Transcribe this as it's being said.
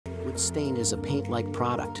stain is a paint-like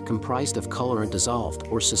product comprised of colorant dissolved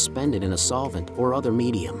or suspended in a solvent or other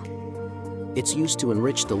medium. It's used to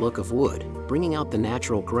enrich the look of wood, bringing out the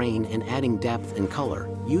natural grain and adding depth and color.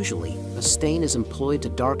 Usually, a stain is employed to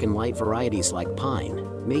darken light varieties like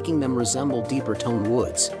pine, making them resemble deeper toned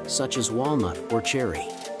woods, such as walnut or cherry.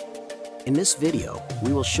 In this video,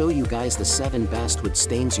 we will show you guys the 7 best wood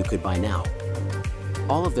stains you could buy now.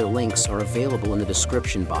 All of their links are available in the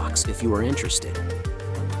description box if you are interested.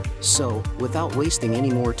 So, without wasting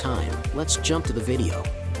any more time, let's jump to the video.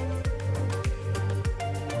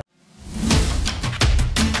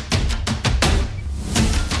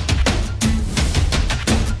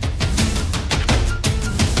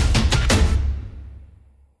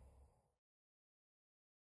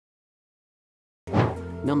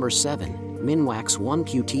 Number 7. Minwax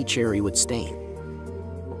 1QT Cherry Wood Stain.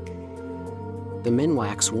 The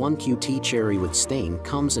Minwax 1QT Cherry Wood Stain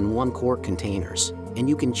comes in 1 quart containers, and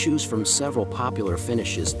you can choose from several popular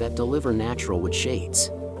finishes that deliver natural wood shades.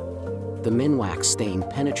 The Minwax stain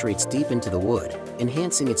penetrates deep into the wood,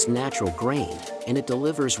 enhancing its natural grain, and it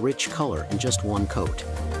delivers rich color in just 1 coat.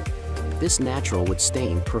 This natural wood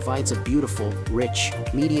stain provides a beautiful, rich,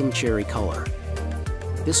 medium cherry color.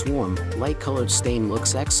 This warm, light-colored stain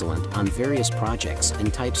looks excellent on various projects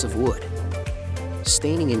and types of wood.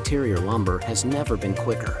 Staining interior lumber has never been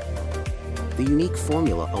quicker. The unique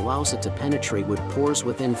formula allows it to penetrate wood pores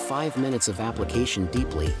within 5 minutes of application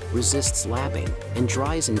deeply, resists lapping, and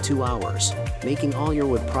dries in 2 hours, making all your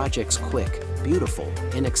wood projects quick, beautiful,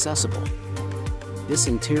 and accessible. This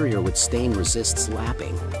interior wood stain resists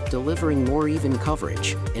lapping, delivering more even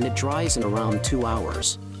coverage, and it dries in around 2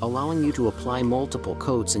 hours, allowing you to apply multiple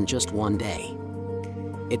coats in just 1 day.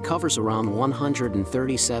 It covers around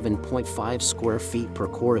 137.5 square feet per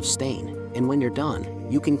quart of stain, and when you're done,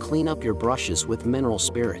 you can clean up your brushes with mineral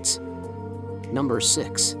spirits. Number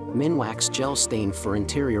 6. Minwax Gel Stain for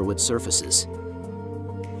Interior Wood Surfaces.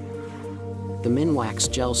 The Minwax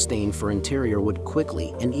Gel Stain for interior wood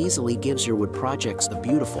quickly and easily gives your wood projects a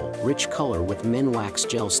beautiful, rich color with Minwax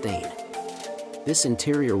Gel Stain. This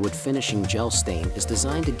interior wood finishing gel stain is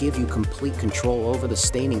designed to give you complete control over the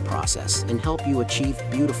staining process and help you achieve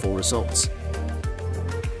beautiful results.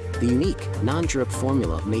 The unique, non-drip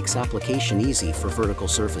formula makes application easy for vertical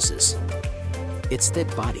surfaces. It's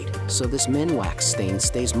thick-bodied, so this Minwax stain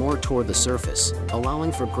stays more toward the surface,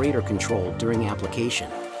 allowing for greater control during application.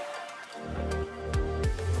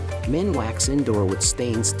 Minwax indoor wood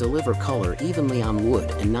stains deliver color evenly on wood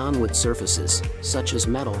and non-wood surfaces, such as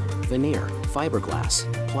metal, veneer, fiberglass,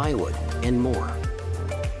 plywood, and more.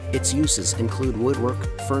 Its uses include woodwork,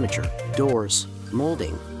 furniture, doors,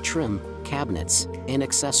 molding, trim, cabinets, and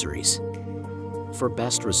accessories. For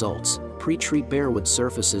best results, pre-treat bare wood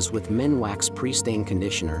surfaces with Minwax pre-stain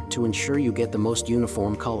conditioner to ensure you get the most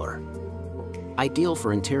uniform color. Ideal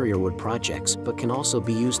for interior wood projects, but can also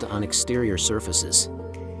be used on exterior surfaces.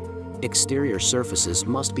 Exterior surfaces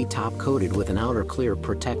must be top-coated with an outer clear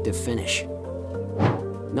protective finish.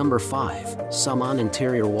 Number 5. SamaN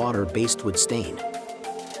Interior Water-Based Wood Stain.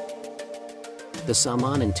 The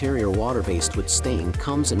SamaN Interior Water-Based Wood Stain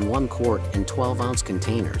comes in 1 quart and 12-ounce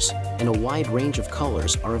containers, and a wide range of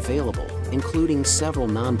colors are available, including several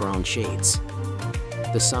non-brown shades.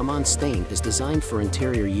 The SamaN stain is designed for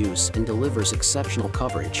interior use and delivers exceptional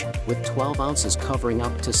coverage, with 12 ounces covering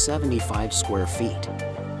up to 75 square feet.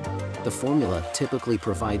 The formula typically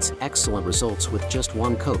provides excellent results with just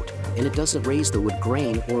 1 coat, and it doesn't raise the wood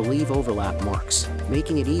grain or leave overlap marks,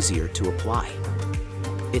 making it easier to apply.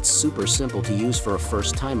 It's super simple to use for a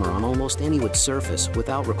first-timer on almost any wood surface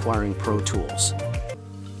without requiring pro tools.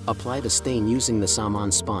 Apply the stain using the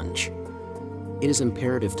SamaN sponge. It is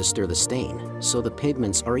imperative to stir the stain, so the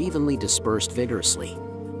pigments are evenly dispersed vigorously.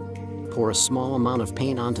 Pour a small amount of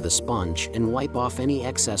paint onto the sponge and wipe off any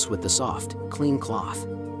excess with the soft, clean cloth.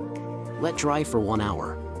 Let dry for 1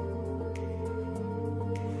 hour.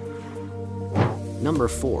 Number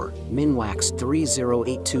 4. Minwax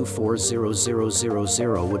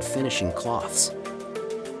 3082400000 Wood Finishing Cloths.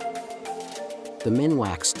 The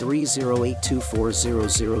Minwax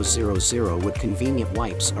 3082400000 wood convenient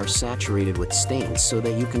wipes are saturated with stains so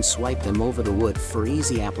that you can swipe them over the wood for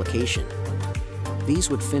easy application.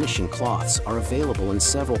 These wood finishing cloths are available in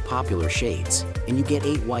several popular shades, and you get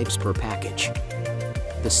 8 wipes per package.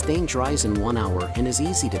 The stain dries in 1 hour and is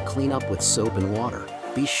easy to clean up with soap and water.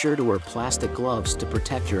 Be sure to wear plastic gloves to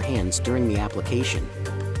protect your hands during the application.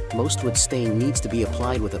 Most wood stain needs to be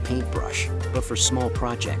applied with a paintbrush, but for small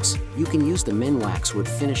projects, you can use the Minwax wood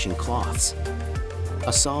finishing cloths.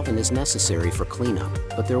 A solvent is necessary for cleanup,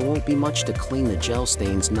 but there won't be much to clean the gel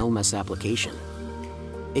stain's no-mess application.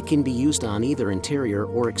 It can be used on either interior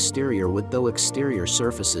or exterior wood, though exterior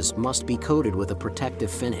surfaces must be coated with a protective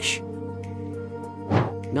finish.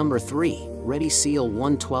 Number 3. Ready Seal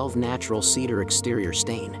 112 Natural Cedar Exterior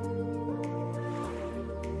Stain.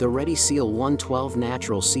 The Ready Seal 112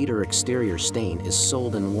 Natural Cedar Exterior Stain is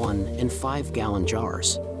sold in 1 and 5 gallon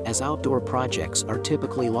jars, as outdoor projects are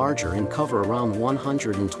typically larger and cover around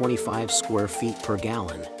 125 square feet per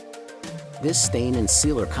gallon. This stain and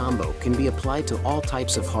sealer combo can be applied to all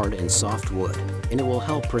types of hard and soft wood, and it will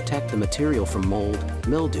help protect the material from mold,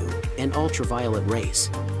 mildew, and ultraviolet rays.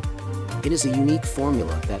 It is a unique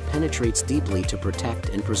formula that penetrates deeply to protect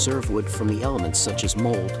and preserve wood from the elements such as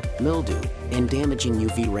mold, mildew, and damaging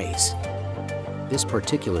UV rays. This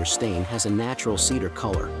particular stain has a natural cedar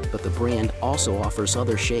color, but the brand also offers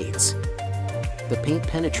other shades. The paint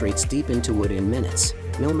penetrates deep into wood in minutes,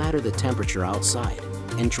 no matter the temperature outside,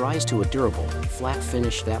 and dries to a durable, flat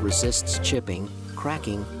finish that resists chipping,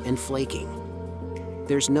 cracking, and flaking.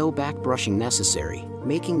 There's no back brushing necessary,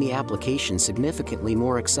 making the application significantly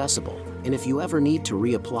more accessible, and if you ever need to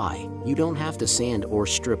reapply, you don't have to sand or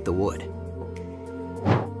strip the wood.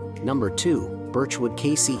 Number 2. Birchwood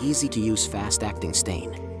KC Easy to Use Fast Acting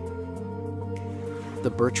Stain. The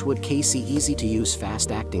Birchwood KC Easy to Use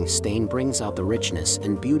Fast Acting Stain brings out the richness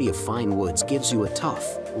and beauty of fine woods, gives you a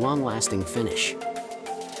tough, long-lasting finish.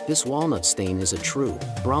 This walnut stain is a true,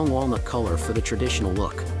 brown walnut color for the traditional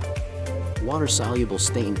look. Water-soluble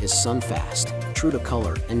stain is sun-fast, true to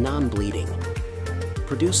color, and non-bleeding.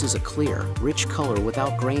 Produces a clear, rich color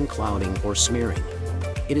without grain clouding or smearing.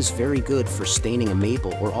 It is very good for staining a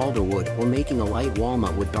maple or alder wood or making a light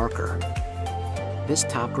walnut wood darker. This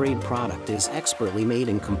top-grade product is expertly made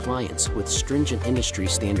in compliance with stringent industry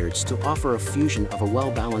standards to offer a fusion of a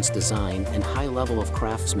well-balanced design and high level of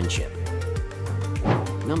craftsmanship.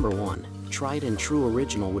 Number 1. Tried and True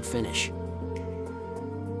Original Wood Finish.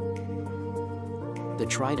 The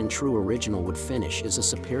Tried and True Original Wood Finish is a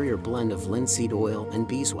superior blend of linseed oil and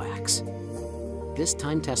beeswax. This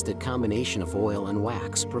time-tested combination of oil and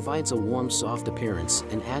wax provides a warm, soft appearance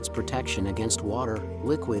and adds protection against water,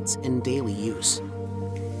 liquids, and daily use.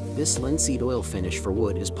 This linseed oil finish for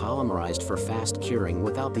wood is polymerized for fast curing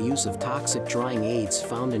without the use of toxic drying aids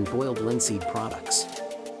found in boiled linseed products.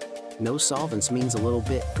 No solvents means a little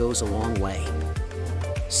bit goes a long way.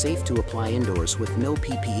 Safe to apply indoors with no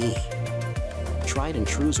PPE. Tried and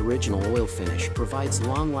True's original oil finish provides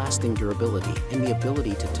long-lasting durability and the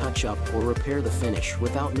ability to touch up or repair the finish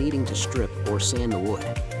without needing to strip or sand the wood.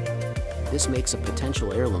 This makes a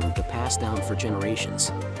potential heirloom to pass down for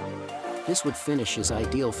generations. This wood finish is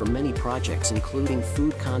ideal for many projects including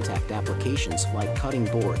food contact applications like cutting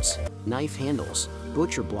boards, knife handles,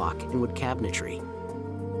 butcher block, and wood cabinetry.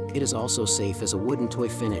 It is also safe as a wooden toy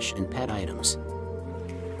finish and pet items.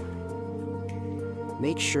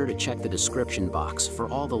 Make sure to check the description box for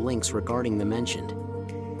all the links regarding the mentioned.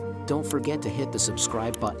 Don't forget to hit the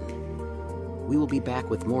subscribe button. We will be back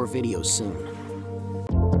with more videos soon.